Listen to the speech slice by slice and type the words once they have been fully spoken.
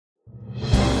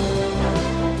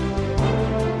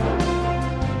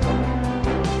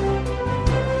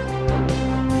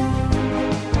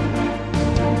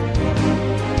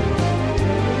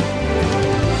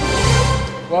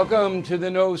Welcome to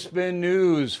the No Spin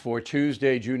News for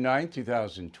Tuesday, June 9th,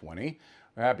 2020.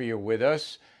 We're happy you're with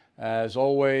us. As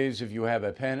always, if you have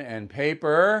a pen and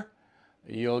paper,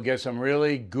 you'll get some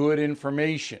really good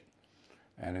information.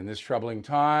 And in this troubling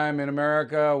time in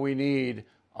America, we need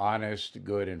honest,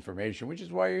 good information, which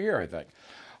is why you're here, I think.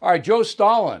 All right, Joe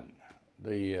Stalin,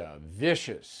 the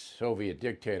vicious Soviet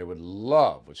dictator, would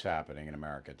love what's happening in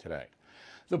America today.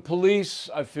 The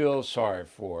police, I feel sorry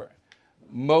for.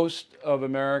 Most of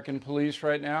American police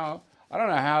right now, I don't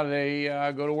know how they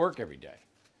go to work every day.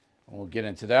 We'll get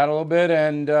into that a little bit.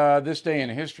 And this day in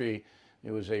history,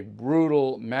 it was a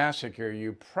brutal massacre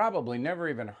you probably never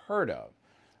even heard of.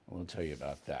 We'll tell you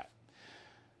about that.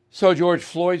 So George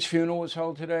Floyd's funeral was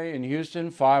held today in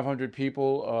Houston. 500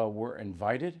 people were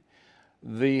invited.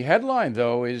 The headline,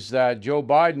 though, is that Joe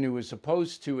Biden, who was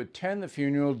supposed to attend the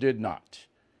funeral, did not.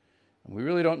 And we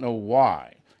really don't know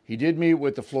why. He did meet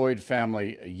with the Floyd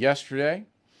family yesterday.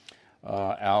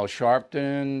 Al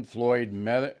Sharpton, Floyd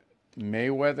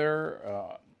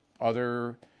Mayweather,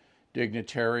 other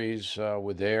dignitaries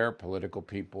were there, political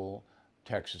people,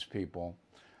 Texas people.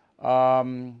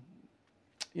 Look,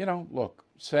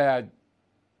 sad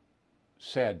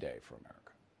day for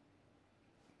America.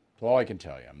 That's all I can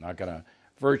tell you. I'm not going to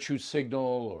virtue signal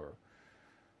or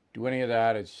do any of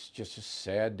that. It's just a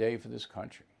sad day for this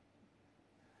country.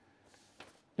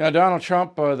 Now, Donald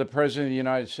Trump, the President of the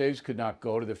United States, could not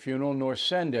go to the funeral nor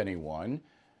send anyone.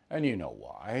 And you know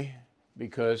why.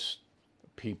 Because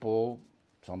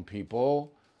some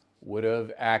people would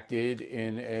have acted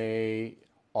in an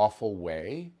awful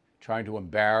way, trying to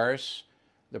embarrass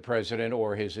the president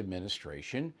or his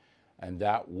administration, and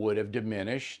that would have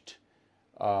diminished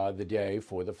the day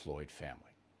for the Floyd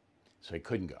family. So he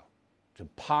couldn't go. It's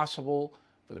impossible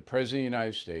for the President of the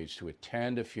United States to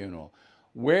attend a funeral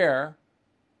where,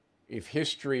 if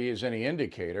history is any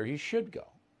indicator, he should go.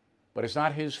 But it's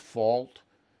not his fault.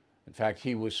 In fact,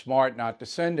 he was smart not to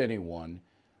send anyone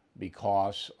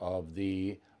because of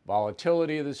the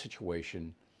volatility of the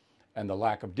situation and the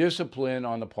lack of discipline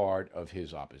on the part of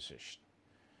his opposition.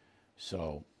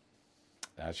 So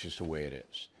that's just the way it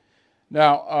is.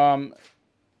 Now,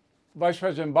 Vice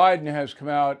President Biden has come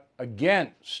out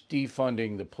against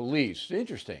defunding the police.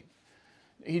 Interesting.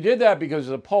 He did that because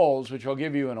of the polls, which I'll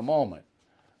give you in a moment.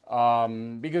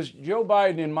 Because Joe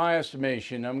Biden, in my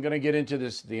estimation, I'm going to get into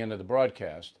this at the end of the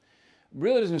broadcast,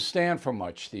 really doesn't stand for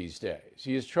much these days.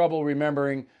 He has trouble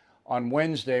remembering on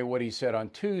Wednesday what he said on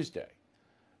Tuesday.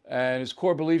 And his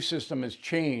core belief system has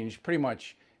changed. Pretty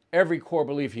much every core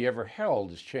belief he ever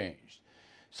held has changed.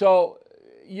 So,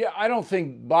 yeah, I don't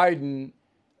think Biden,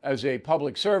 as a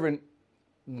public servant,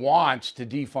 wants to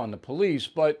defund the police,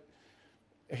 but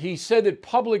he said it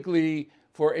publicly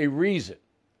for a reason.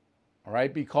 All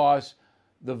right, because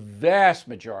the vast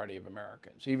majority of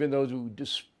Americans, even those who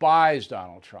despise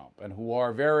Donald Trump and who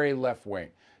are very left-wing,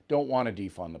 don't want to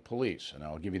defund the police. And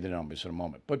I'll give you the numbers in a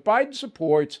moment. But Biden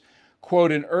supports,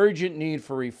 quote, an urgent need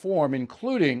for reform,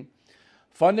 including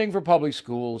funding for public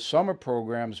schools, summer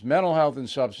programs, mental health and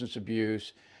substance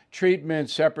abuse,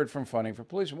 treatment separate from funding for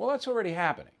police. Well, that's already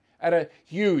happening at a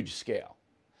huge scale.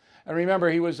 And remember,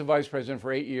 he was the vice president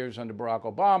for 8 years under Barack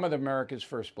Obama, America's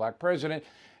first black president.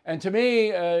 And to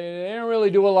me, they didn't really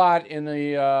do a lot in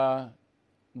the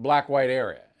black-white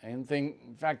area. And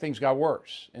in fact, things got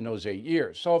worse in those 8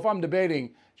 years. So if I'm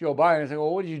debating Joe Biden, I think,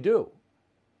 well, what did you do?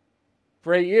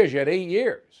 For 8 years, you had 8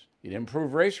 years. You didn't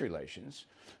improve race relations.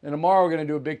 And tomorrow we're going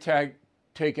to do a big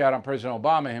takeout on President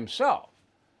Obama himself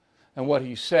and what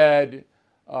he said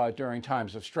during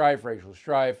times of strife, racial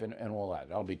strife, and all that.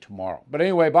 That'll be tomorrow. But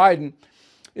anyway, Biden,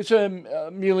 it's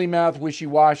a mealy-mouthed,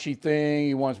 wishy-washy thing.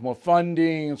 He wants more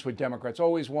funding. That's what Democrats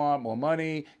always want, more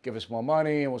money. Give us more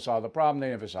money and we'll solve the problem.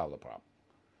 They never solve the problem,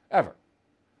 ever.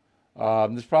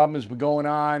 This problem has been going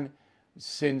on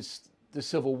since the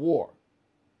Civil War.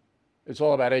 It's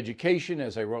all about education,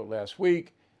 as I wrote last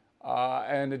week.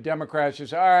 And the Democrats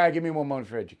just say, all right, give me more money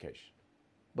for education.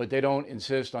 But they don't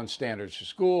insist on standards for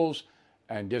schools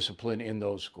and discipline in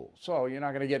those schools. So you're not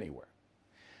going to get anywhere.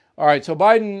 All right, so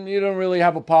Biden, you don't really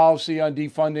have a policy on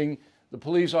defunding the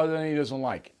police other than he doesn't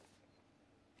like it.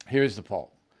 Here's the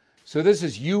poll. So this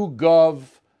is YouGov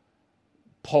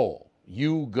poll,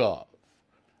 YouGov.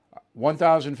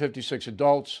 1,056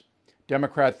 adults,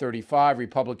 Democrat 35,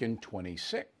 Republican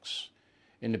 26,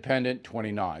 Independent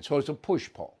 29. So it's a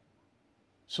push poll.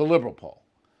 It's a liberal poll.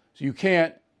 So you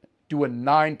can't do a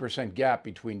 9% gap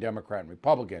between Democrat and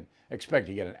Republican, expect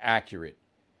to get an accurate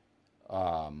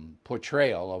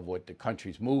portrayal of what the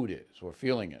country's mood is or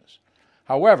feeling is.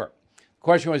 However, the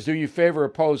question was, do you favor or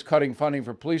oppose cutting funding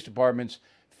for police departments?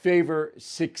 Favor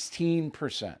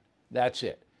 16%. That's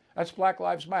it. That's Black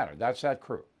Lives Matter. That's that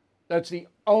crew. That's the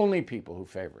only people who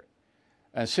favor it.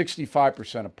 And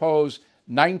 65% oppose,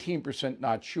 19%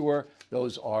 not sure.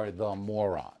 Those are the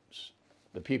morons,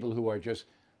 the people who are just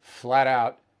flat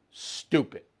out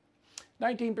stupid.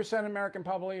 19% American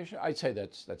population, I'd say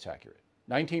that's accurate.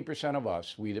 19% of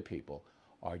us, we the people,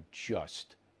 are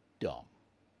just dumb.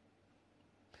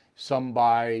 Some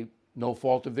by no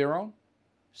fault of their own,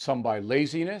 some by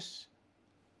laziness.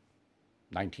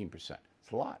 19%.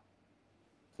 It's a lot.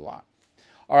 It's a lot.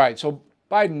 All right, so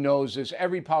Biden knows this.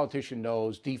 Every politician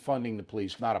knows defunding the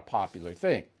police is not a popular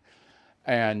thing.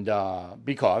 And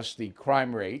because the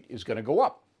crime rate is going to go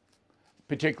up,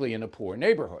 particularly in the poor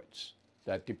neighborhoods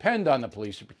that depend on the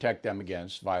police to protect them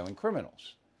against violent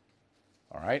criminals.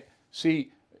 All right?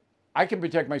 See, I can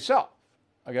protect myself.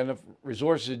 I got enough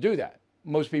resources to do that.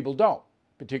 Most people don't,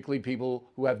 particularly people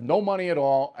who have no money at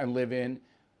all and live in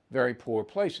very poor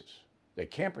places. They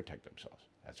can't protect themselves.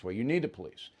 That's why you need the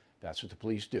police. That's what the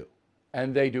police do.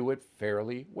 And they do it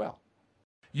fairly well.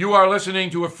 You are listening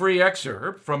to a free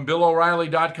excerpt from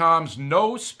BillO'Reilly.com's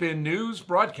No Spin News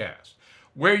broadcast,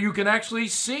 where you can actually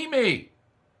see me.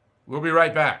 We'll be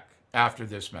right back after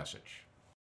this message.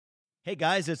 Hey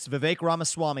guys, it's Vivek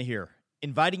Ramaswamy here,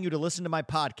 inviting you to listen to my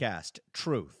podcast,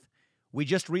 Truth. We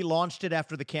just relaunched it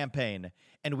after the campaign,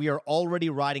 and we are already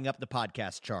riding up the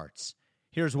podcast charts.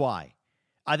 Here's why.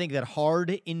 I think that hard,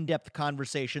 in-depth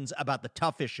conversations about the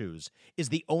tough issues is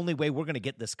the only way we're going to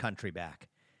get this country back.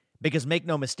 Because make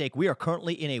no mistake, we are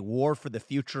currently in a war for the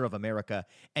future of America,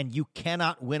 and you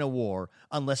cannot win a war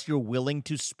unless you're willing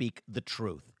to speak the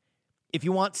truth. If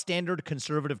you want standard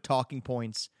conservative talking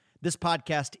points, this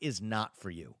podcast is not for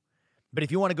you. But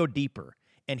if you want to go deeper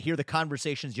and hear the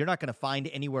conversations you're not going to find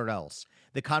anywhere else,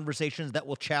 the conversations that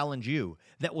will challenge you,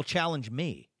 that will challenge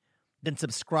me, then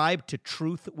subscribe to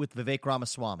Truth with Vivek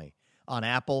Ramaswamy on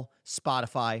Apple,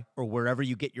 Spotify, or wherever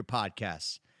you get your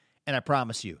podcasts. And I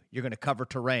promise you, you're going to cover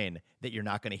terrain that you're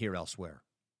not going to hear elsewhere.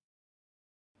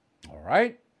 All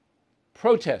right.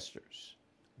 Protesters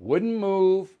wouldn't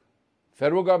move.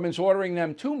 Federal government's ordering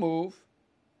them to move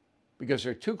because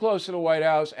they're too close to the White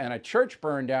House and a church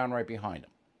burned down right behind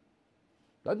them.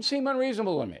 Doesn't seem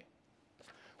unreasonable to me.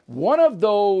 One of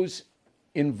those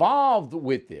involved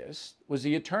with this was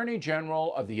the Attorney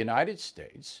General of the United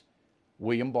States,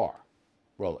 William Barr.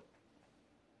 Roll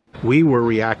it. We were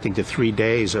reacting to 3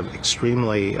 days of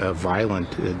extremely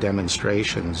violent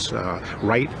demonstrations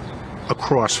right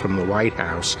across from the White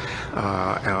House.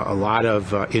 A lot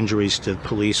of injuries to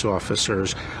police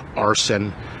officers,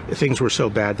 arson. Things were so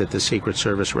bad that the Secret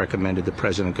Service recommended the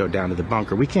president go down to the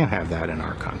bunker. We can't have that in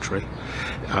our country.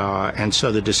 And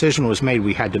so the decision was made.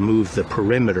 We had to move the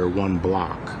perimeter 1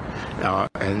 block.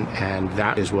 And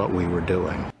that is what we were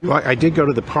doing. Well, I did go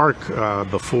to the park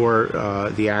before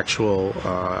the actual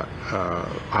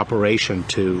operation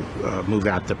to move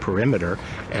out the perimeter,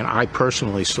 and I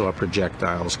personally saw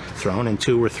projectiles thrown, and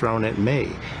 2 were thrown at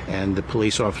me. And the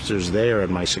police officers there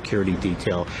and my security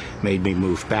detail made me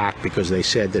move back because they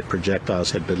said that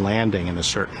projectiles had been landing in a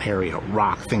certain area,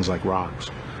 things like rocks.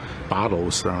 Bottle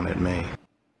was thrown at me.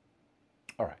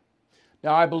 All right.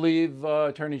 Now, I believe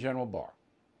Attorney General Barr.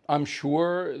 I'm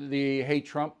sure the hate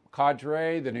Trump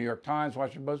cadre, the New York Times,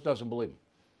 Washington Post, doesn't believe him.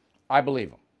 I believe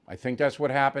him. I think that's what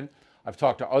happened. I've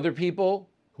talked to other people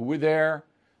who were there.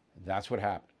 That's what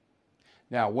happened.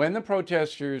 Now, when the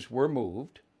protesters were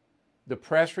moved, the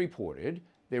press reported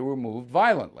they were moved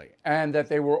violently and that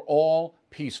they were all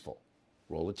peaceful.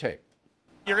 Roll the tape.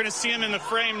 You're going to see them in the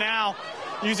frame now,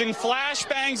 using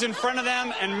flashbangs in front of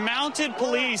them and mounted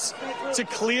police to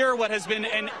clear what has been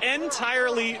an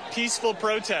entirely peaceful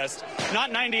protest.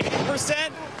 Not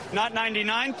 98%, not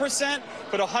 99%,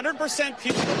 but 100%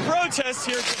 peaceful protest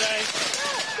here today.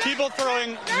 People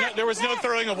throwing, there was no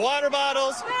throwing of water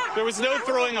bottles, there was no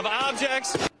throwing of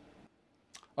objects.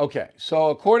 Okay, so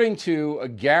according to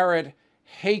Garrett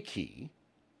Hakey,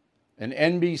 an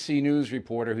NBC News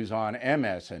reporter who's on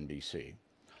MSNBC,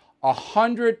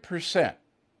 100%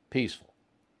 peaceful.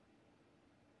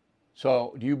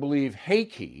 So do you believe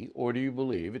Hakey or do you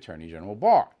believe Attorney General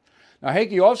Barr? Now,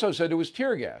 Hakey also said there was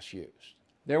tear gas used.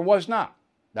 There was not.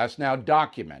 That's now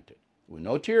documented. There was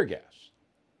no tear gas.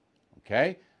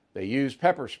 Okay? They used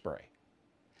pepper spray.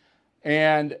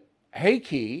 And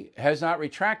Hakey has not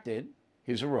retracted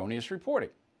his erroneous reporting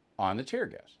on the tear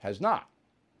gas. Has not.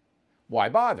 Why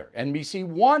bother? NBC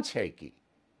wants Hakey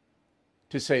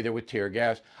to say there was tear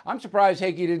gas. I'm surprised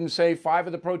Hakey didn't say 5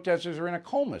 of the protesters are in a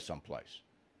coma someplace.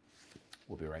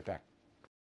 We'll be right back.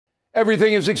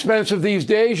 Everything is expensive these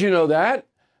days, you know that.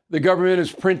 The government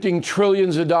is printing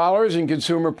trillions of dollars and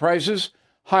consumer prices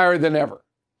higher than ever.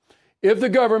 If the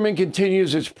government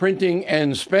continues its printing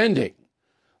and spending,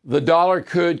 the dollar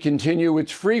could continue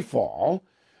its free fall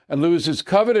and lose its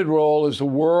coveted role as the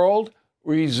world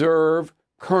reserve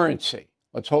currency.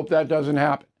 Let's hope that doesn't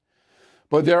happen.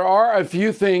 But there are a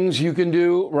few things you can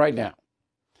do right now.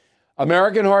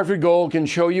 American Hartford Gold can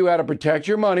show you how to protect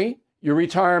your money, your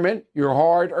retirement, your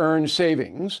hard-earned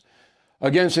savings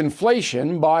against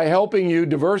inflation by helping you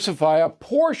diversify a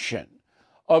portion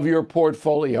of your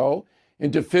portfolio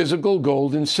into physical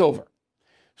gold and silver.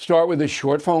 Start with a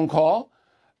short phone call,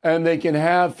 and they can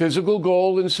have physical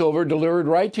gold and silver delivered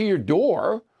right to your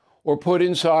door or put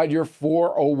inside your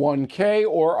 401k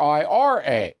or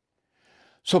IRA.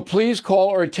 So please call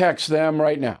or text them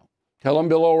right now. Tell them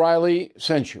Bill O'Reilly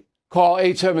sent you. Call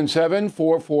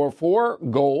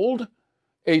 877-444-GOLD,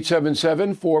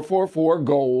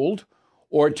 877-444-GOLD,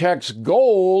 or text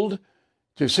GOLD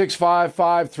to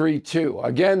 65532.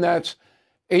 Again, that's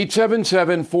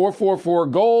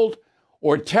 877-444-GOLD,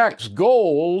 or text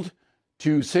GOLD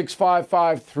to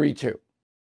 65532.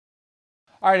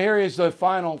 All right, here is the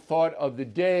final thought of the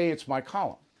day. It's my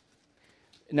column.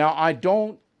 Now, I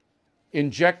don't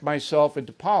inject myself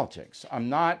into politics. I'm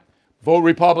not vote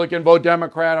Republican, vote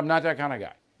Democrat. I'm not that kind of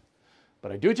guy.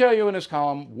 But I do tell you in this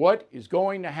column what is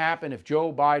going to happen if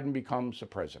Joe Biden becomes the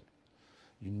president.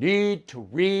 You need to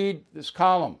read this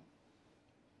column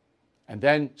and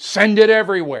then send it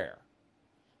everywhere.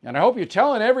 And I hope you're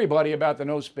telling everybody about the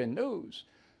No Spin News.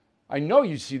 I know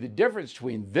you see the difference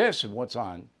between this and what's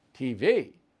on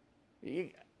TV.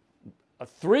 A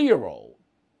 3-year-old,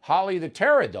 Holly the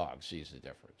Terror Dog, sees the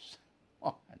difference.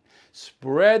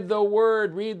 Spread the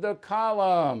word. Read the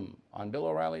column on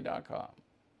BillO'Reilly.com.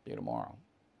 See you tomorrow.